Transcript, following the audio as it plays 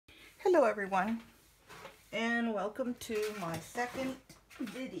Hello everyone, and welcome to my second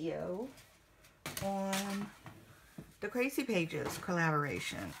video on the Crazy Pages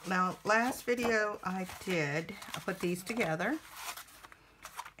collaboration. Now, last video I put these together,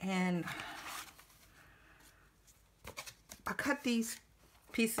 and I cut these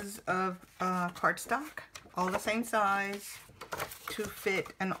pieces of cardstock, all the same size, to fit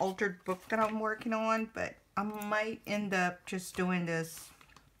an altered book that I'm working on, but I might end up just doing this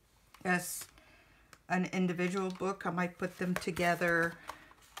as an individual book. I might put them together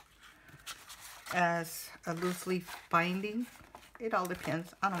as a loose leaf binding. It all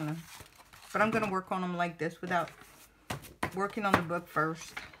depends. I don't know. But I'm going to work on them like this without working on the book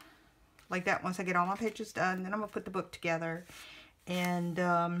first. Like that. Once I get all my pages done, then I'm going to put the book together. And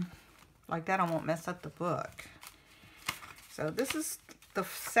like that, I won't mess up the book. So this is the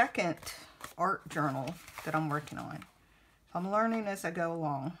second art journal that I'm working on. I'm learning as I go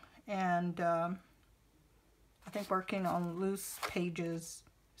along. And I think working on loose pages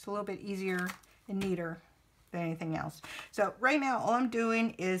is a little bit easier and neater than anything else. So right now, all I'm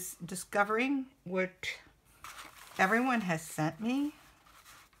doing is discovering what everyone has sent me.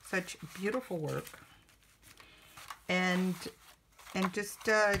 Such beautiful work. And just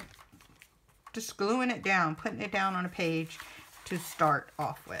gluing it down, putting it down on a page to start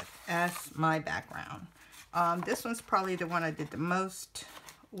off with as my background. This one's probably the one I did the most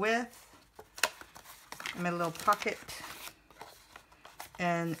with. I made a little pocket,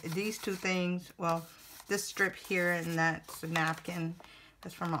 and these two things, well, this strip here, and that's a napkin.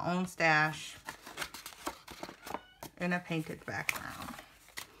 That's from my own stash, and a painted background.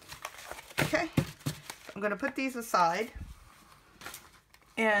 Okay, I'm gonna put these aside,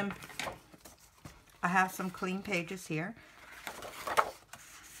 and I have some clean pages here.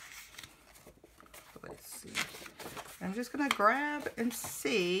 Let's see. I'm just gonna grab and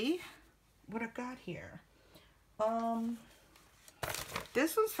see what I got here.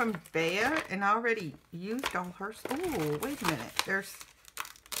 This one's from Bea, and I already used all hers. Oh, wait a minute. There's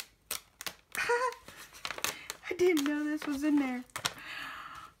I didn't know this was in there.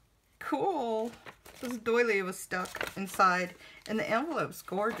 Cool. This doily was stuck inside, and the envelope's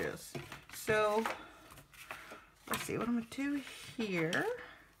gorgeous. So let's see what I'm gonna do here.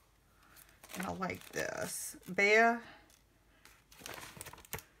 And I like this. Bea.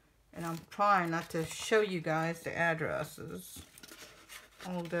 And I'm trying not to show you guys the addresses.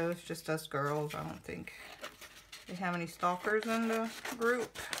 Although it's just us girls. I don't think they have any stalkers in the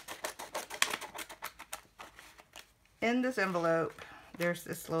group. In this envelope, there's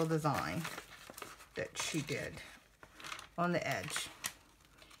this little design that she did on the edge.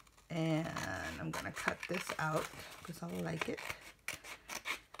 And I'm going to cut this out because I like it.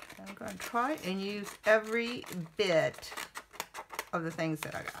 I'm going to try and use every bit of the things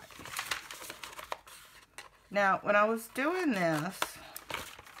that I got. Now, when I was doing this,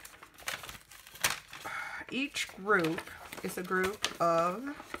 each group is a group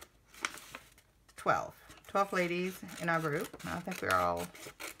of 12 ladies in our group. I think we're all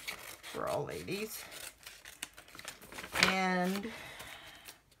ladies. And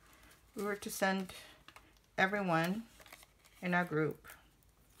we were to send everyone in our group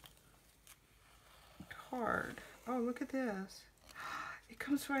a card. Oh, look at this. It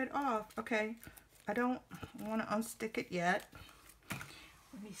comes right off. Okay, I don't want to unstick it yet.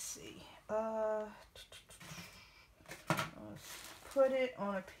 Let me see. Let's put it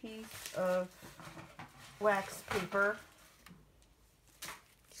on a piece of wax paper.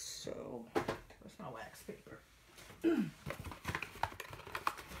 So, where's my wax paper?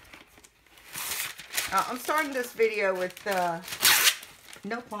 I'm starting this video with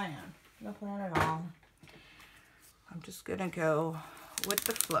no plan. No plan at all. I'm just gonna go with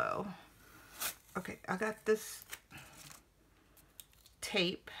the flow. Okay, I got this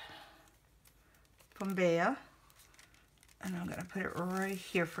tape from Bea, and I'm gonna put it right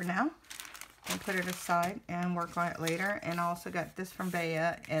here for now and put it aside and work on it later. And I also got this from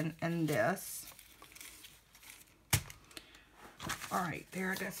Bea and this. All right,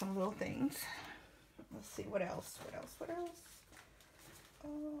 there, I got some little things. Let's see, what else?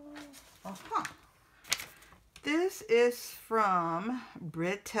 This is from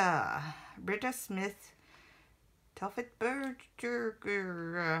Britta Smith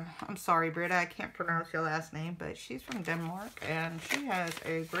Telfitberger. I'm sorry, Britta, I can't pronounce your last name, but she's from Denmark, and she has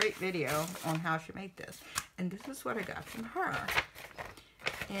a great video on how she made this. And this is what I got from her.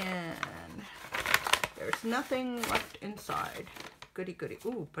 And there's nothing left inside. Goody goody.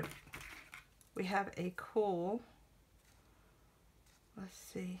 Ooh, but we have a cool, let's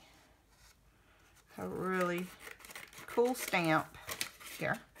see, a really cool stamp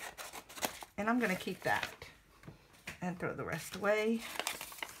here. And I'm going to keep that and throw the rest away.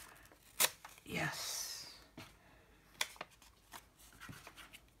 Yes.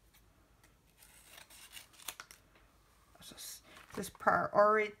 This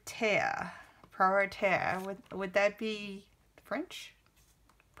prioritaire. Prioritaire. Would that be French?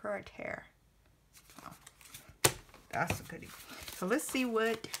 Prioritaire. Oh, that's a goodie. So let's see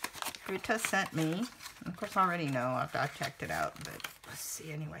what Rita sent me. Of course, I already know. I checked it out, but let's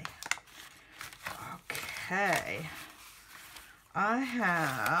see anyway. Okay. I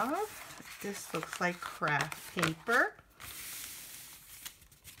have, this looks like craft paper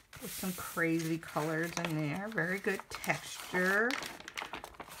with some crazy colors in there. Very good texture.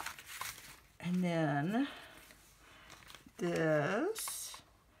 And then this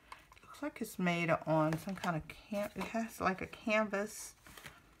looks like it's made on some kind of it has like a canvas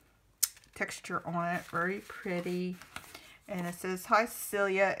texture on it. Very pretty. And it says, "Hi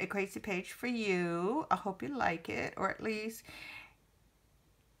Cecilia, a crazy page for you. I hope you like it, or at least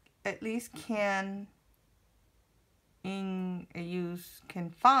can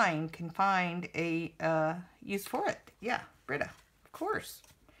find a use for it." Yeah, Britta, of course.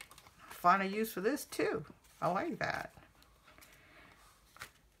 Find a use for this too. I like that.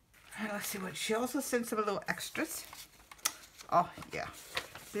 All right, let's see what she also sent some little extras. Oh yeah,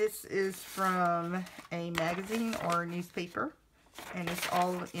 this is from a magazine or newspaper, and it's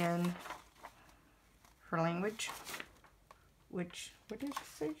all in her language. Which, what did she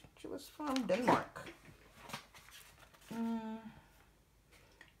say? She was from Denmark.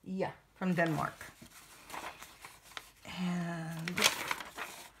 Yeah, from Denmark. And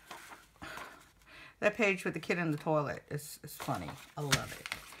that page with the kid in the toilet is funny. I love it.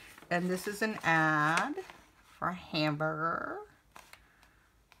 And this is an ad for a hamburger.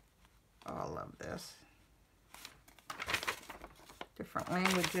 Oh, I love this. Different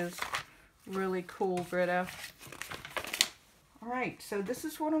languages. Really cool, Britta. All right, so this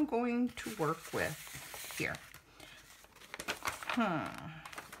is what I'm going to work with here.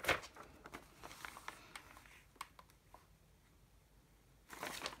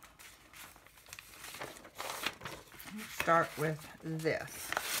 Let's start with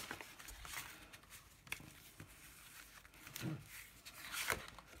this.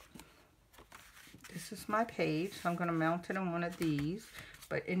 This is my page, so I'm going to mount it on one of these,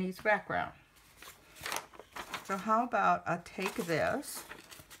 but it needs background. So how about I take this.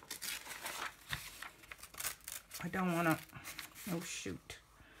 I don't want to, oh shoot.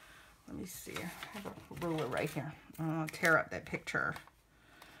 Let me see, I have a ruler right here. I don't want to tear up that picture.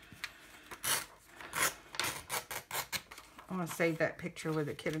 I want to save that picture with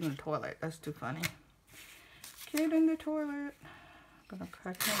the kid in the toilet. That's too funny. Kid in the toilet. I'm going to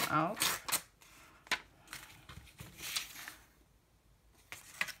cut him out.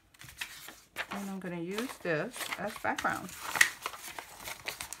 And I'm going to use this as background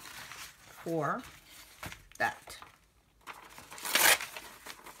for that.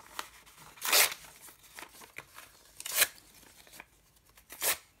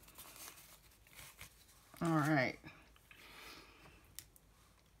 All right.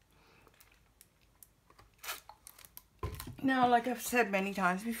 Now, like I've said many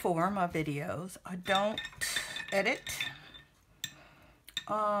times before in my videos, I don't edit.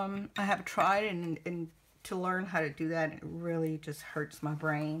 I have tried and to learn how to do that, it really just hurts my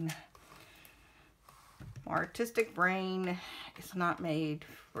brain. My artistic brain is not made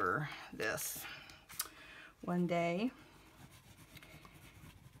for this. One day,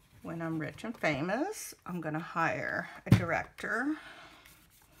 when I'm rich and famous, I'm gonna hire a director,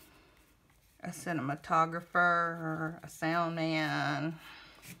 a cinematographer, a sound man,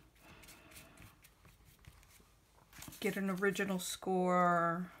 get an original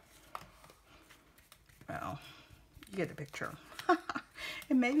score. Well, you get the picture.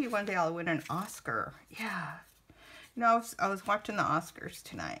 And maybe one day I'll win an Oscar. Yeah. You know, I was watching the Oscars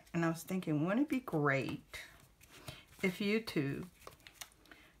tonight, and I was thinking, wouldn't it be great if YouTube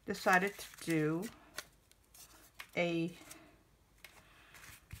decided to do an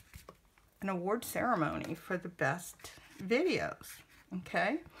award ceremony for the best videos?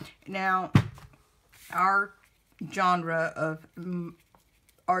 Okay. Now, our genre of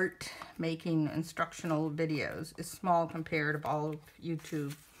art making instructional videos is small compared to all of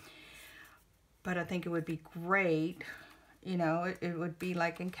YouTube, but I think it would be great, you know, it would be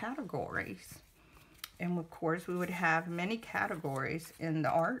like in categories, and of course we would have many categories in the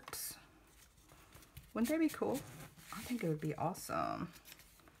arts. Wouldn't that be cool? I think it would be awesome.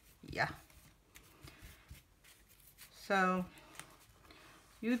 Yeah. So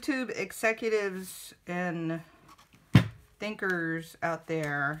YouTube executives and thinkers out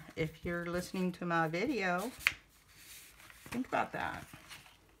there, if you're listening to my video, think about that.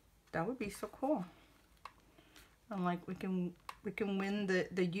 That would be so cool. I'm like, we can win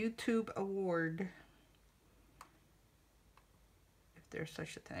the YouTube award, if there's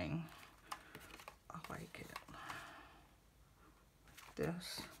such a thing. I like it.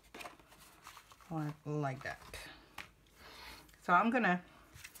 This. I like that. So I'm gonna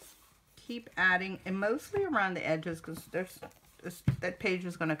keep adding, and mostly around the edges, because that page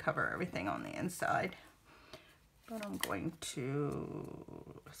is gonna cover everything on the inside. But I'm going to,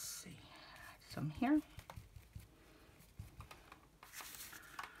 let's see, some here.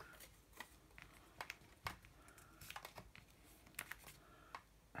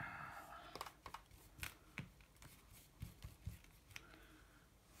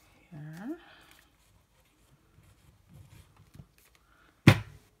 Here.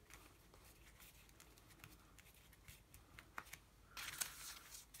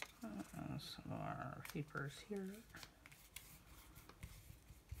 Some more papers here.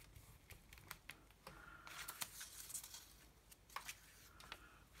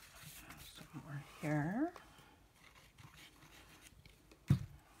 Some more here.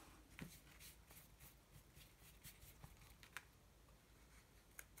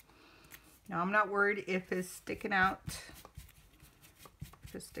 Now I'm not worried if it's sticking out.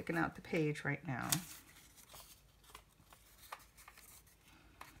 If it's sticking out the page right now.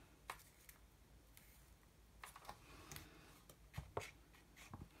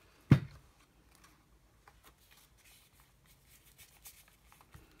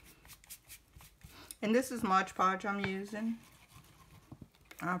 And this is Mod Podge I'm using.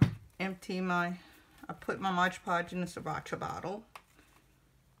 I put my Mod Podge in a Sriracha bottle.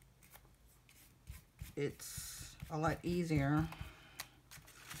 It's a lot easier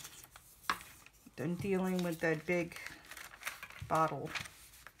than dealing with that big bottle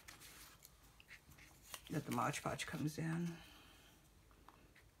that the Mod Podge comes in.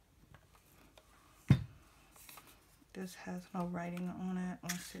 This has no writing on it.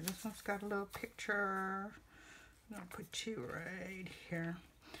 Let's see, this one's got a little picture. I'm gonna put you right here.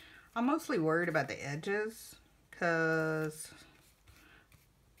 I'm mostly worried about the edges because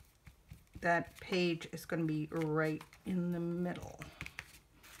that page is gonna be right in the middle.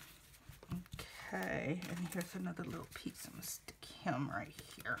 Okay, and here's another little piece. I'm gonna stick him right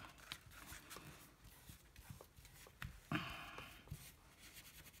here.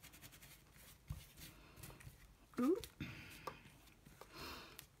 Ooh.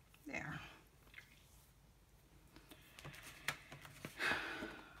 There.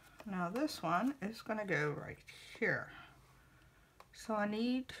 Now this one is going to go right here. So I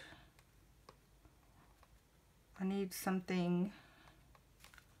need something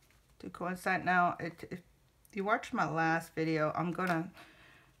to coincide. Now, if you watched my last video, I'm going to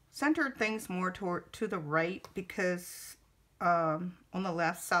center things more to the right, because on the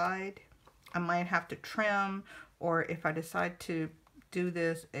left side, I might have to trim, or if I decide to do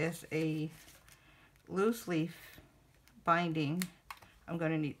this as a loose leaf binding, I'm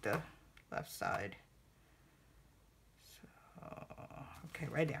going to need the left side. So, okay,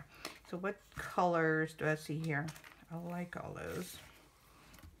 right there. So what colors do I see here? I like all those.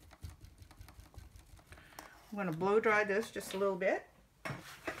 I'm going to blow dry this just a little bit,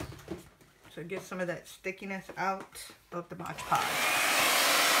 so get some of that stickiness out of the Mod Podge.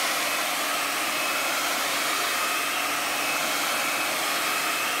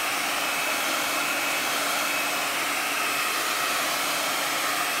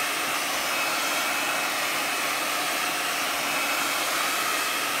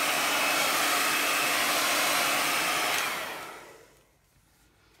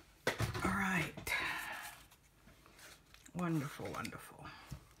 Wonderful, wonderful.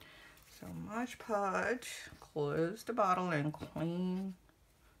 So Mod Podge, close the bottle and clean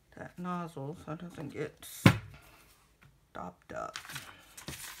that nozzle so it doesn't get stopped up.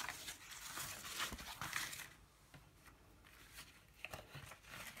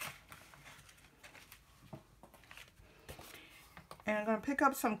 And I'm going to pick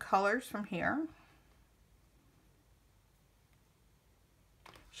up some colors from here.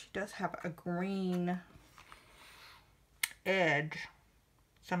 She does have a green edge,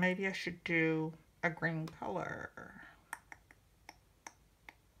 so maybe I should do a green color.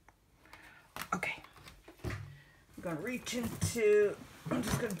 Okay, I'm gonna reach into, I'm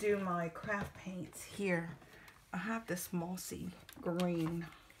just gonna do my craft paints here. I have this mossy green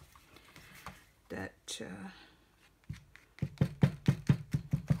that I'm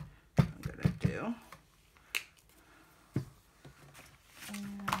gonna do.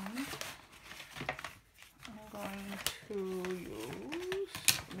 And I'm going to use,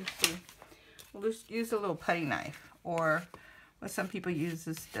 let me see, we'll just use a little putty knife, or what some people use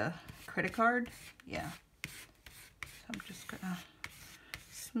is the credit card. Yeah. So I'm just gonna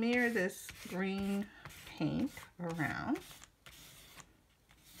smear this green paint around.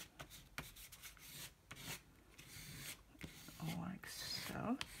 Like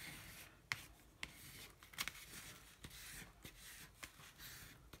so.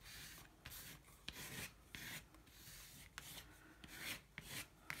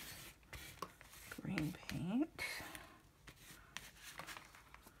 Green paint.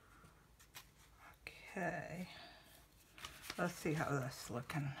 Okay. Let's see how that's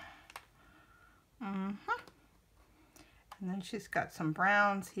looking. And then she's got some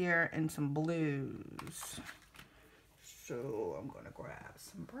browns here and some blues. So I'm gonna grab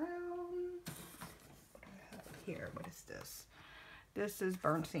some browns. What do I have here? What is this? This is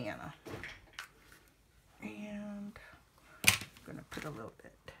burnt sienna. And I'm gonna put a little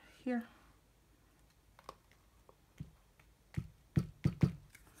bit here.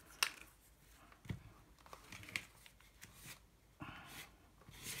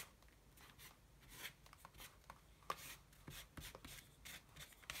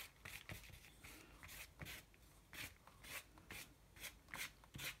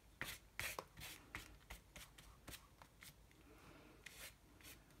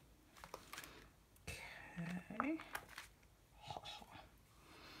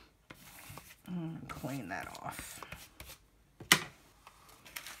 Clean that off.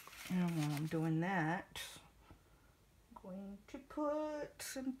 And while I'm doing that, I'm going to put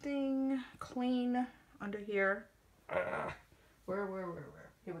something clean under here. Where?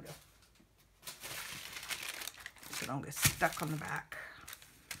 Here we go. So don't get stuck on the back.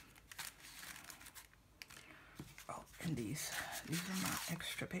 Oh, and these are my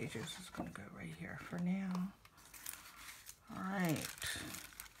extra pages. It's gonna go right here for now. All right.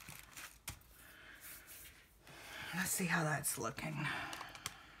 Let's see how that's looking.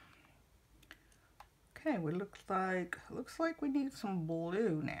 Okay, looks like we need some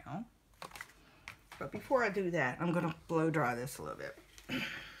blue now. But before I do that, I'm gonna blow dry this a little bit.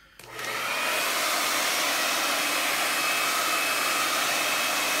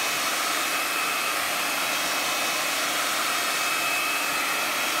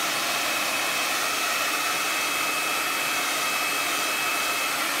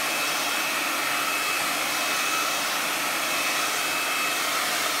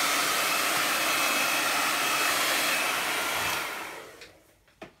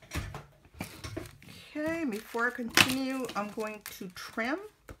 Before I continue, I'm going to trim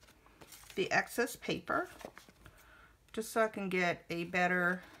the excess paper just so I can get a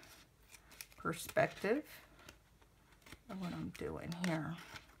better perspective of what I'm doing here.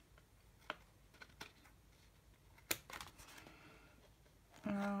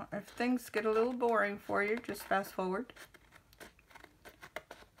 Now, if things get a little boring for you, just fast forward.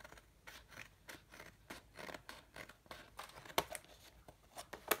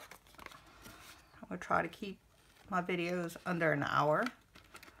 I try to keep my videos under an hour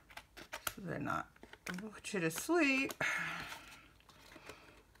so they're not put you to sleep.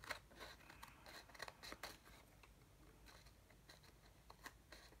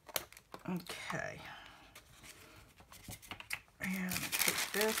 Okay. And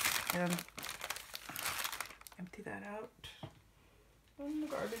take this and empty that out in the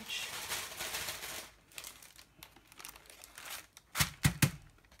garbage.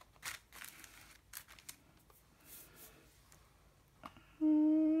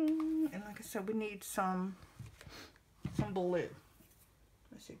 So we need some blue.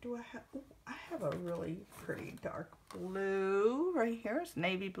 Let's see, do I have, ooh, I have a really pretty dark blue right here. It's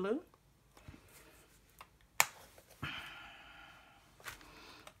navy blue. I'm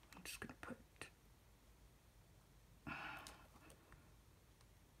just gonna put,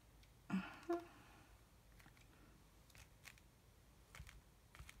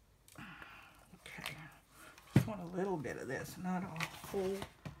 okay. Just want a little bit of this, not a whole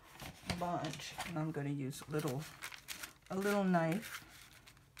bunch, and I'm going to use a little knife.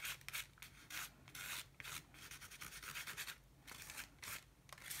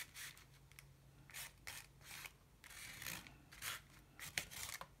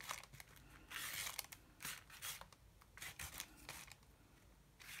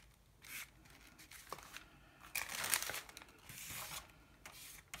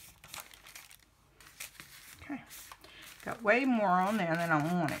 Okay. Got way more on there than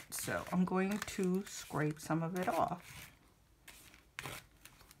I wanted, so I'm going to scrape some of it off.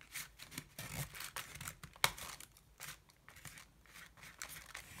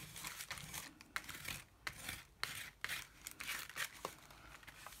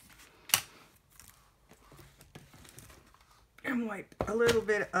 and wipe a little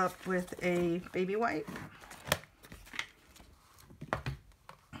bit up with a baby wipe.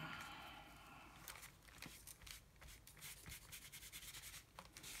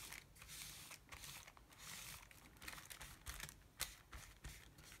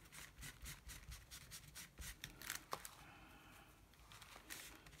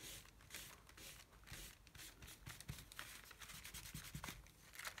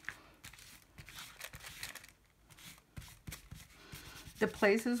 The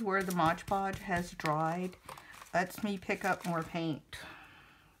places where the Mod Podge has dried lets me pick up more paint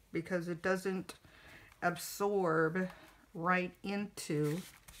because it doesn't absorb right into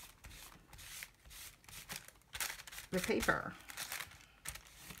the paper.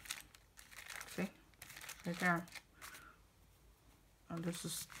 See? Right there. Oh, this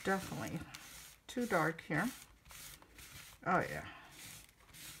is definitely too dark here. Oh, yeah.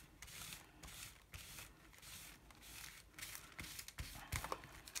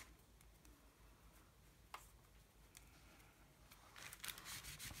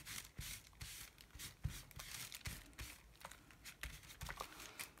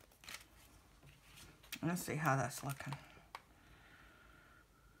 Let's see how that's looking.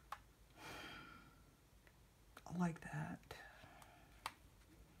 I like that.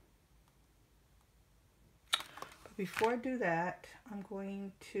 But before I do that, I'm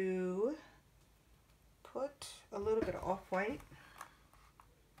going to put a little bit of off-white,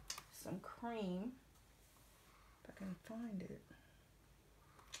 some cream, if I can find it.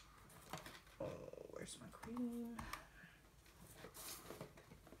 Oh, where's my cream?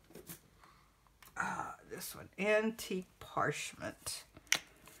 This one, Antique Parchment.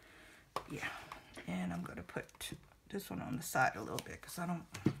 Yeah, and I'm gonna put this one on the side a little bit because I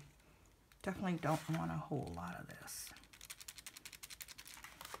definitely don't want a whole lot of this.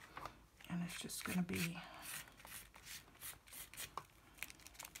 And it's just gonna be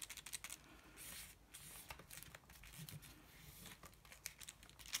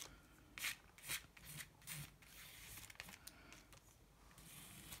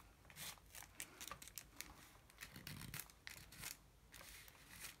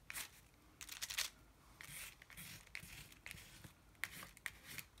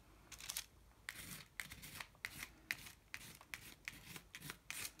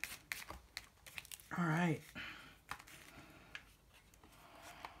all right.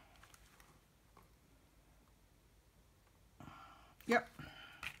 Yep,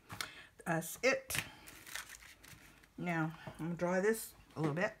 that's it. Now, I'm going to dry this a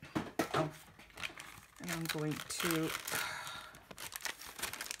little bit. Oh, and I'm going to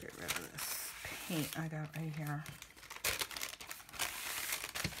get rid of this paint I got right here.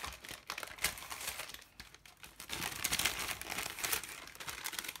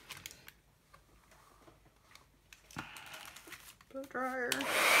 Blow dryer.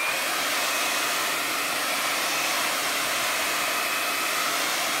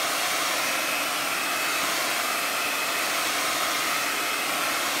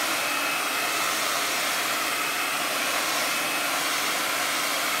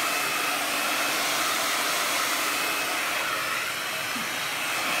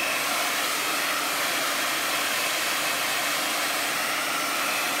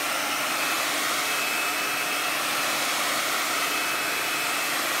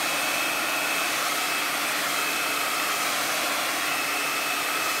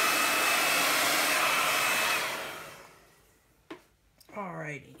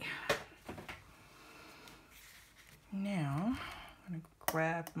 Alrighty. Now, I'm going to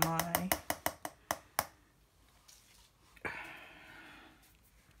grab my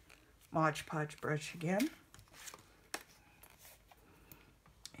Mod Podge brush again.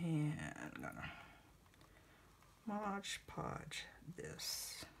 And I'm going to Mod Podge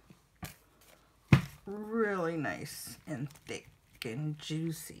this. Really nice and thick and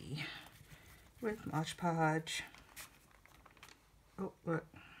juicy with Mod Podge. Oh, look.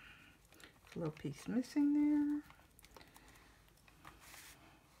 A little piece missing there.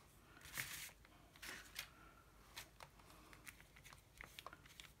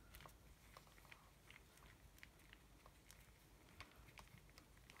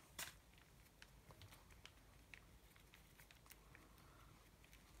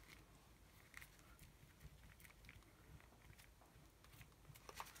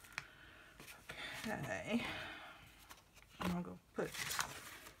 Okay. I'm going to put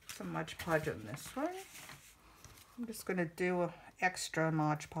some Mod Podge on this one. I'm just going to do an extra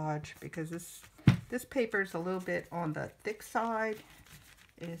Mod Podge because this paper is a little bit on the thick side.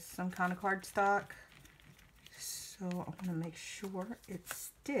 It's some kind of cardstock. So I want to make sure it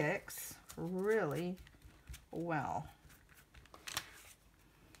sticks really well.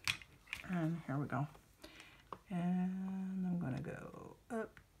 And here we go. And I'm going to go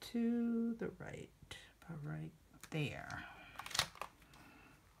up to the right, about right there.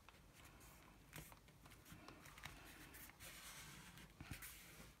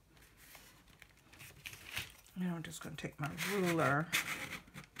 Now I'm just going to take my ruler.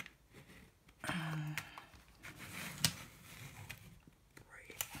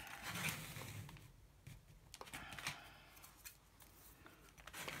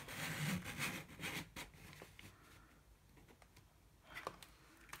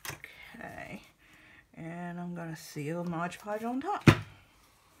 Okay, and I'm going to seal Mod Podge on top.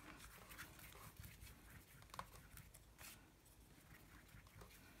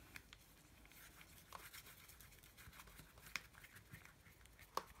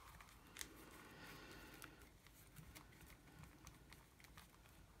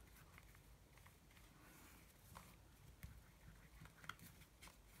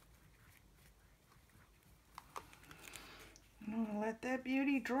 I'm gonna let that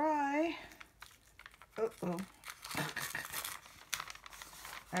beauty dry. Uh-oh.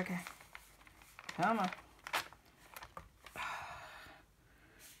 Okay. Come on.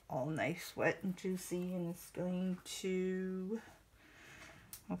 All nice, wet, and juicy, and it's going to...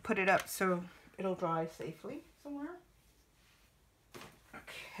 I'll put it up so it'll dry safely somewhere.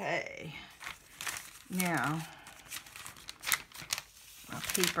 Okay. Now, my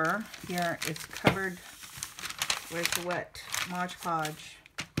paper here is covered with wet Mod Podge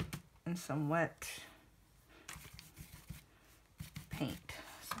and some wet paint.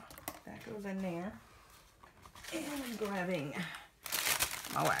 So that goes in there. And I'm grabbing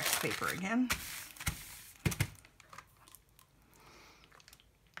my wax paper again.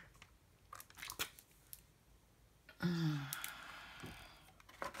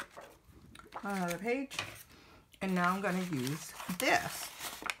 Another page. And now I'm going to use this.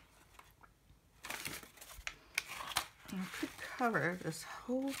 I could cover this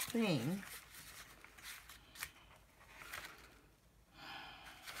whole thing.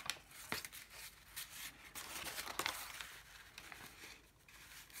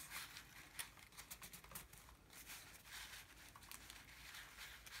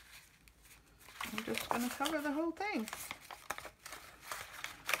 I'm just going to cover the whole thing.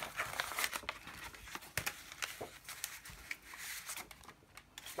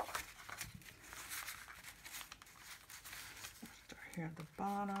 Here at the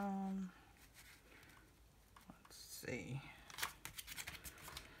bottom. Let's see.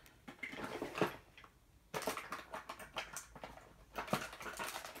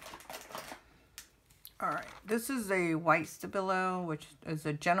 All right, this is a white Stabilo, which is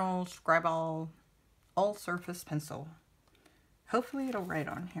a gentle Scribble all-surface pencil. Hopefully it'll write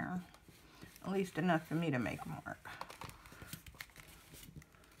on here, at least enough for me to make a mark.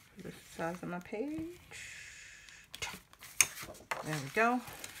 This is the size of my page. There we go.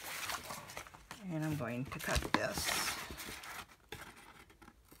 And I'm going to cut this.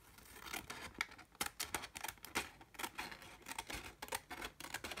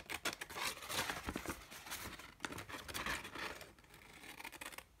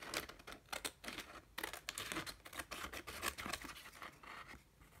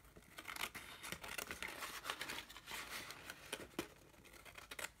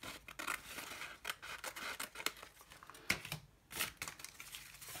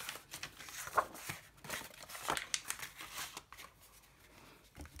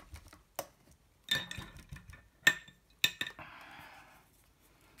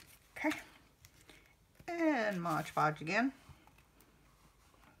 Okay, and Mod Podge again.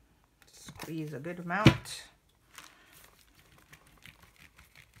 Squeeze a good amount.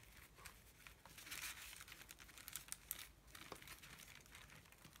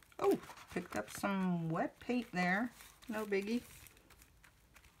 Oh, picked up some wet paint there. No biggie.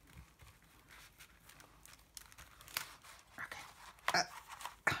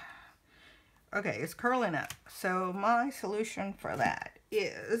 Okay, it's curling up. So my solution for that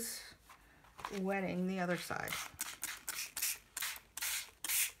is wetting the other side.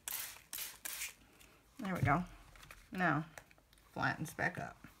 There we go. Now, flattens back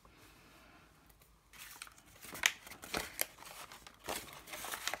up.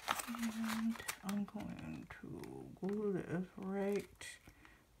 And I'm going to glue this right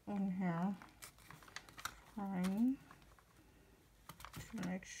on here. Trying to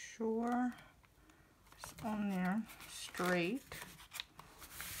make sure it's on there straight.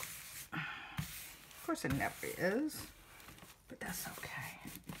 Of course it never is, but that's okay.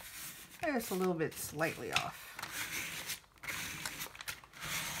 It's a little bit slightly off.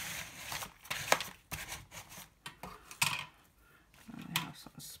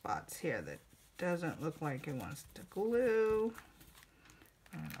 spots here that doesn't look like it wants to glue.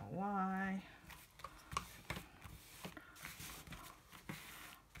 I don't know why.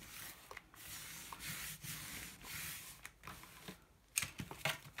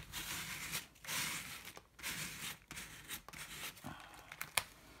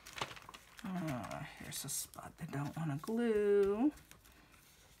 Here's a spot that don't want to glue.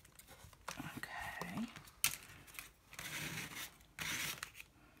 Okay.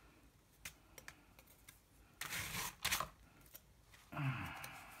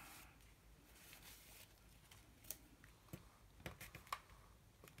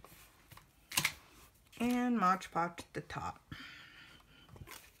 And Mod Podge at the top.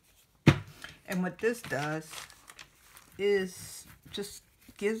 And what this does is just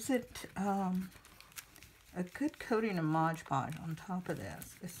gives it a good coating of Mod Podge on top of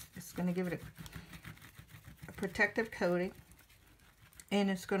this. It's going to give it a protective coating,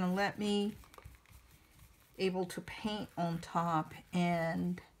 and it's going to let me able to paint on top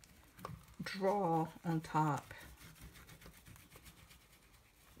and draw on top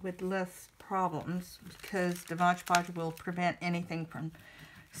with less problems, because the Mod Podge will prevent anything from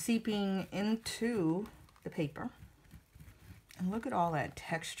seeping into the paper. And look at all that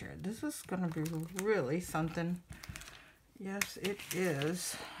texture. This is going to be really something. Yes, it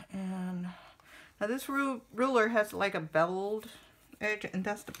is. And now this ruler has like a beveled edge, and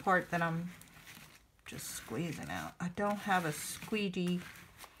that's the part that I'm just squeezing out. I don't have a squeegee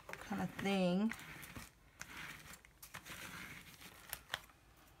kind of thing.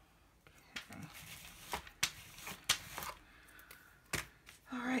 Okay.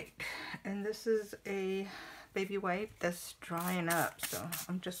 All right, and this is a baby wipe that's drying up, so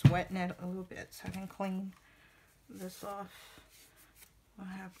I'm just wetting it a little bit so I can clean this off. I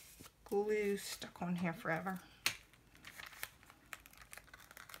have glue stuck on here forever.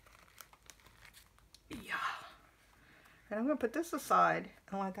 Yeah. And I'm going to put this aside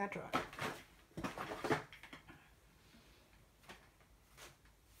and let that dry.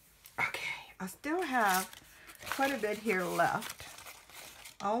 Okay, I still have quite a bit here left.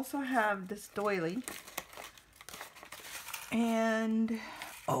 I also have this doily. And,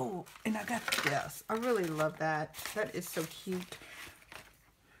 oh, and I got this. I really love that. That is so cute.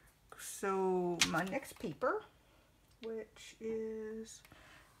 So, my next paper, which is,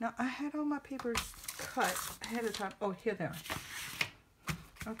 now I had all my papers cut ahead of time. Oh, here they are.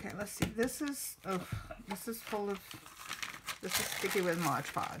 Okay, let's see. This is full of, this is sticky with Mod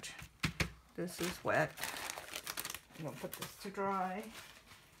Podge. This is wet. I'm going to put this to dry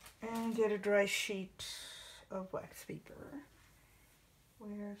and get a dry sheet of wax paper.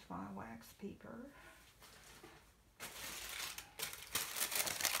 Where's my wax paper?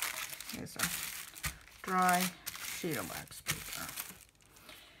 Here's a dry sheet of wax paper.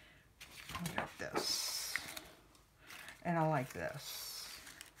 I got this. And I like this.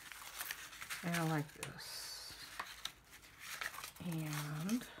 And I like this.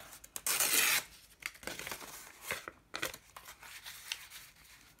 And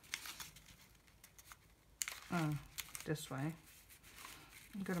this way.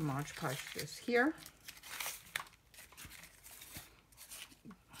 I'm going to Mod Podge this here.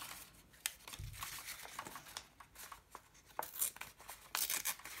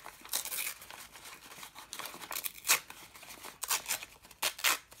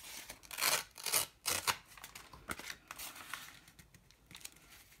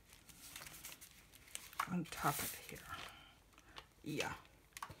 On top of here. Yeah.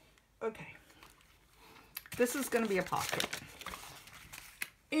 Okay. This is going to be a pocket.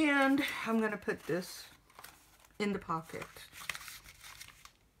 And I'm going to put this in the pocket.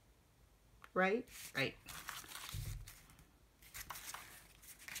 Right? Right.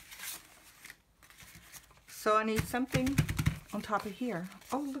 So I need something on top of here.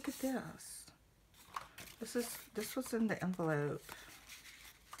 Oh, look at this. This was in the envelope.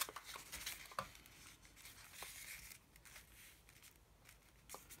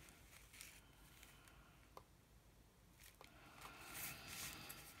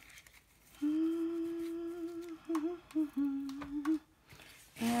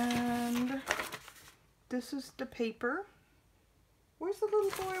 And this is the paper. Where's the little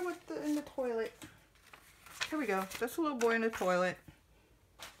boy with in the toilet? Here we go. That's a little boy in the toilet.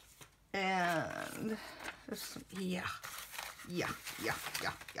 And this, yeah.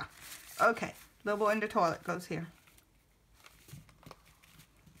 Okay, little boy in the toilet goes here.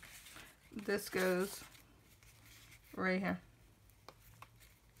 This goes right here.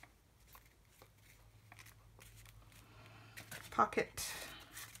 Pocket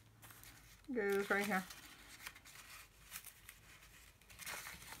goes right here.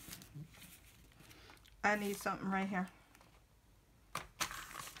 I need something right here.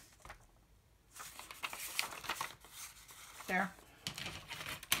 There.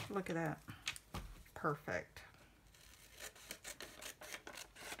 Look at that. Perfect.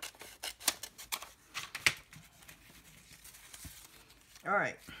 All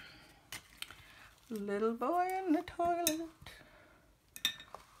right. Little boy in the toilet.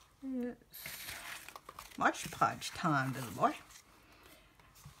 It's Mod Podge time, little boy.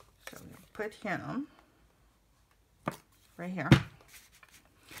 So we put him right here.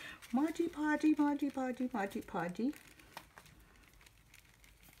 Mod Podge, Mod Podge, Mod Podge.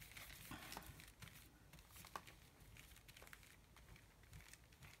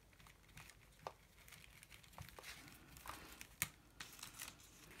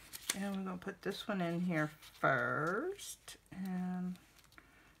 And we're going to put this one in here first and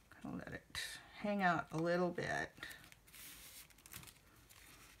kind of let it hang out a little bit.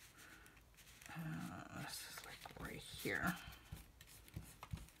 This is like right here.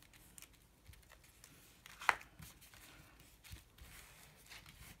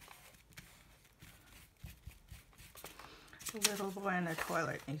 The little boy in the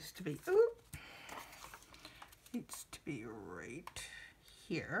toilet needs to be, right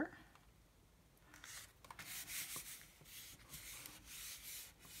here.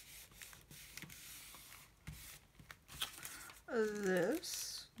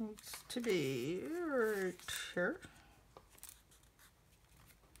 This needs to be right here.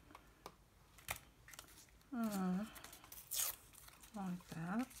 Like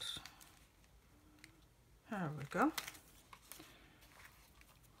that. There we go.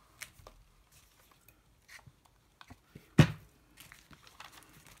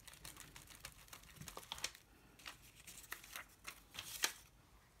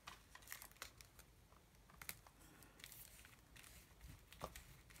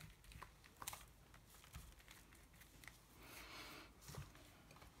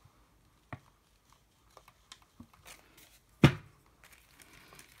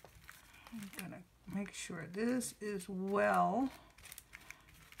 Make sure this is well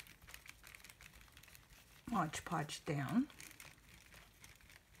Mod Podge down.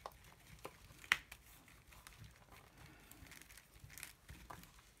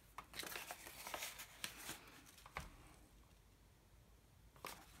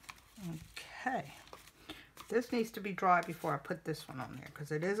 Okay, this needs to be dry before I put this one on there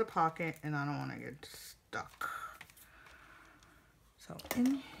because it is a pocket and I don't want to get stuck. So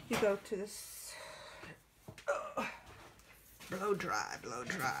in you go to this. Blow dry, blow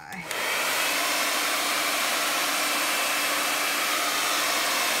dry.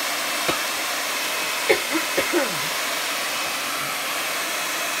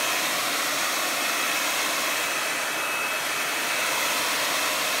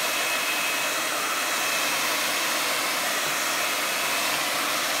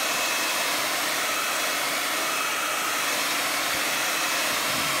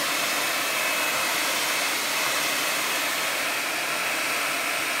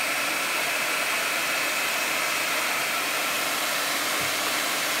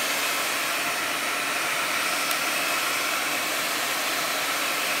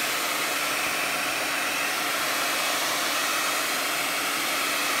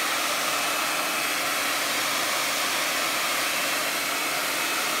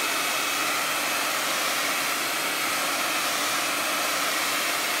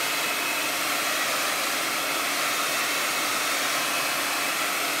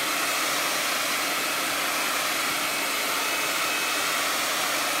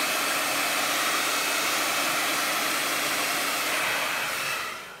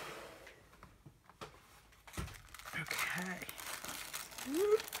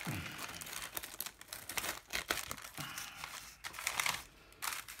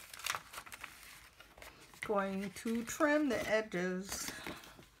 Going to trim the edges.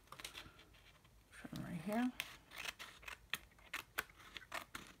 Trim right here.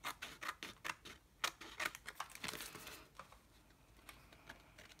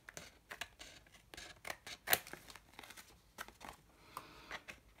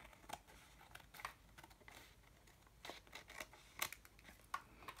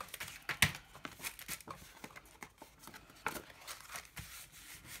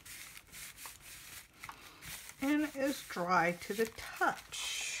 And it's dry to the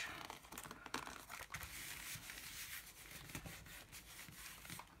touch.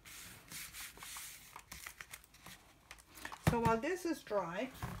 So while this is dry,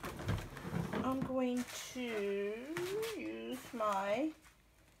 I'm going to use my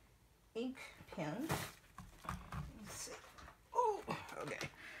ink pen. Let's see. Oh, okay.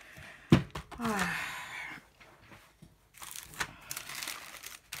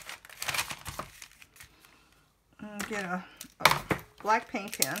 get a black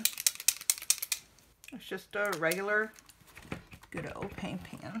paint pen. It's just a regular good old paint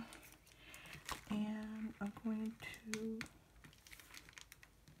pen. And I'm going to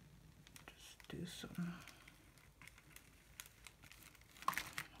just do some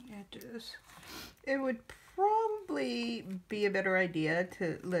edges. It would probably be a better idea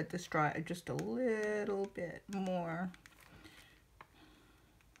to let this dry just a little bit more.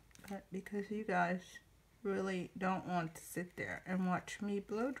 But because you guys really don't want to sit there and watch me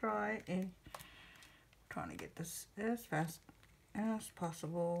blow dry, and I'm trying to get this as fast as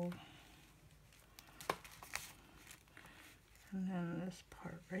possible. And then this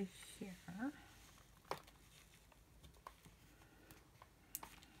part right here.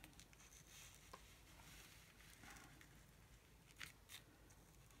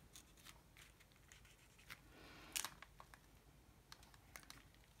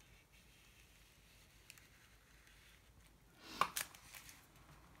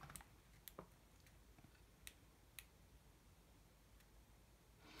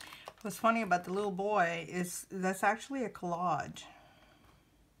 What's funny about the little boy is that's actually a collage.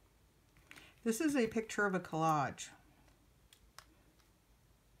 This is a picture of a collage.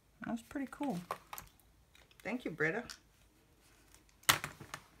 That's pretty cool. Thank you, Britta.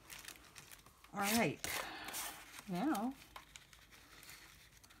 All right. Now,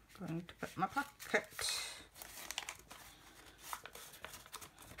 I'm going to put my pocket.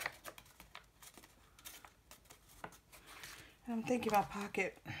 I'm thinking about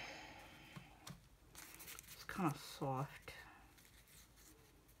pocket. It's kind of soft.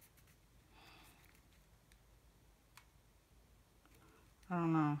 I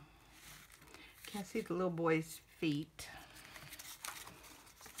don't know. Can't see the little boy's feet.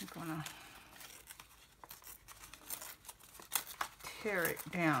 I'm gonna tear it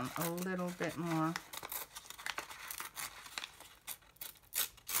down a little bit more.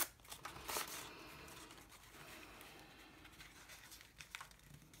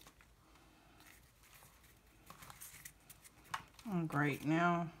 Oh, great.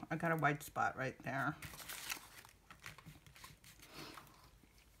 Now I got a white spot right there.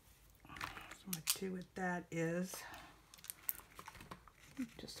 So what I do with that is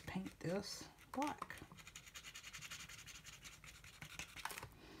just paint this black.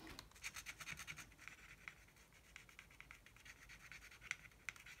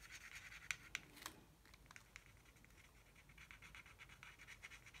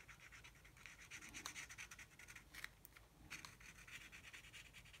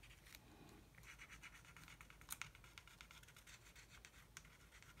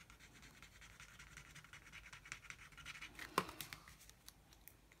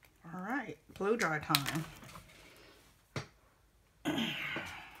 Blow dry time.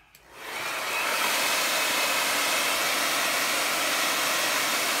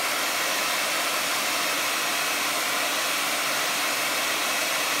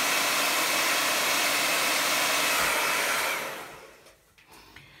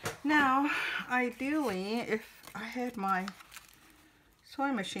 Now, ideally, if I had my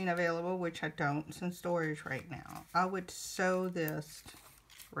sewing machine available, which I don't, it's in storage right now, I would sew this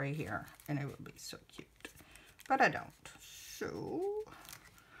right here and it would be so cute, but I don't. So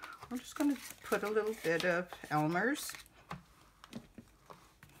I'm just going to put a little bit of Elmer's,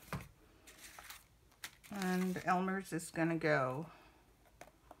 and Elmer's is going to go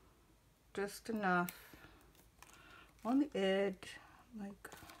just enough on the edge, like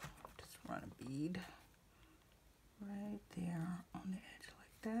just run a bead right there on the edge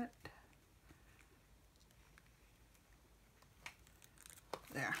like that.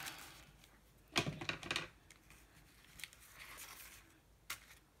 There.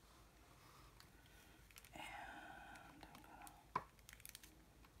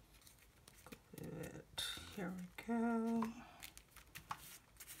 Here we go.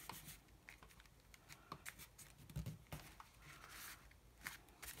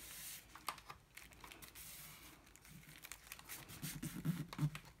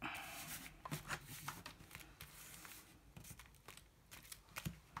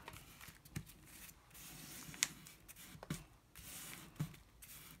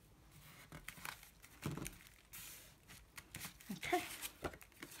 Okay.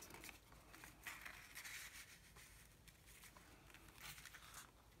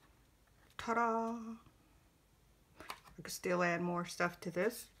 Ta-da! I could still add more stuff to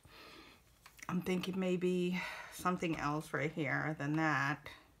this. I'm thinking maybe something else right here than that.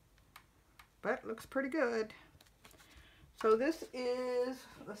 But it looks pretty good. So this is,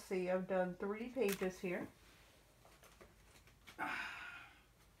 let's see, I've done 3 pages here.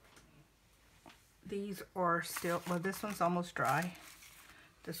 These are still, well, this one's almost dry.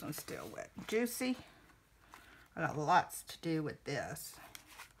 This one's still wet. Juicy. I got lots to do with this,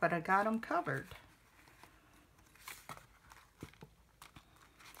 but I got them covered.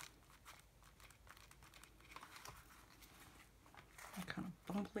 I'm kind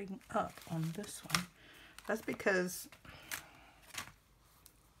of bumbling up on this one. That's because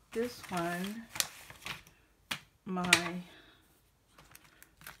this one,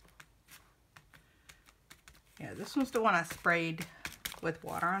 this one's the one I sprayed with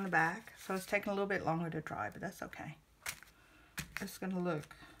water on the back, so it's taking a little bit longer to dry, but that's okay. It's gonna look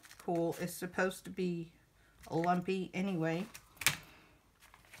cool. It's supposed to be lumpy anyway.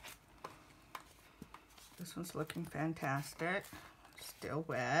 This one's looking fantastic. Still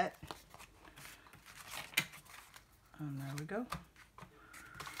wet. And there we go.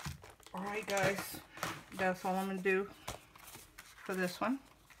 Alright guys, that's all I'm gonna do for this one.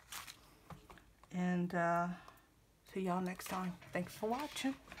 And see y'all next time. Thanks for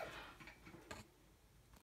watching.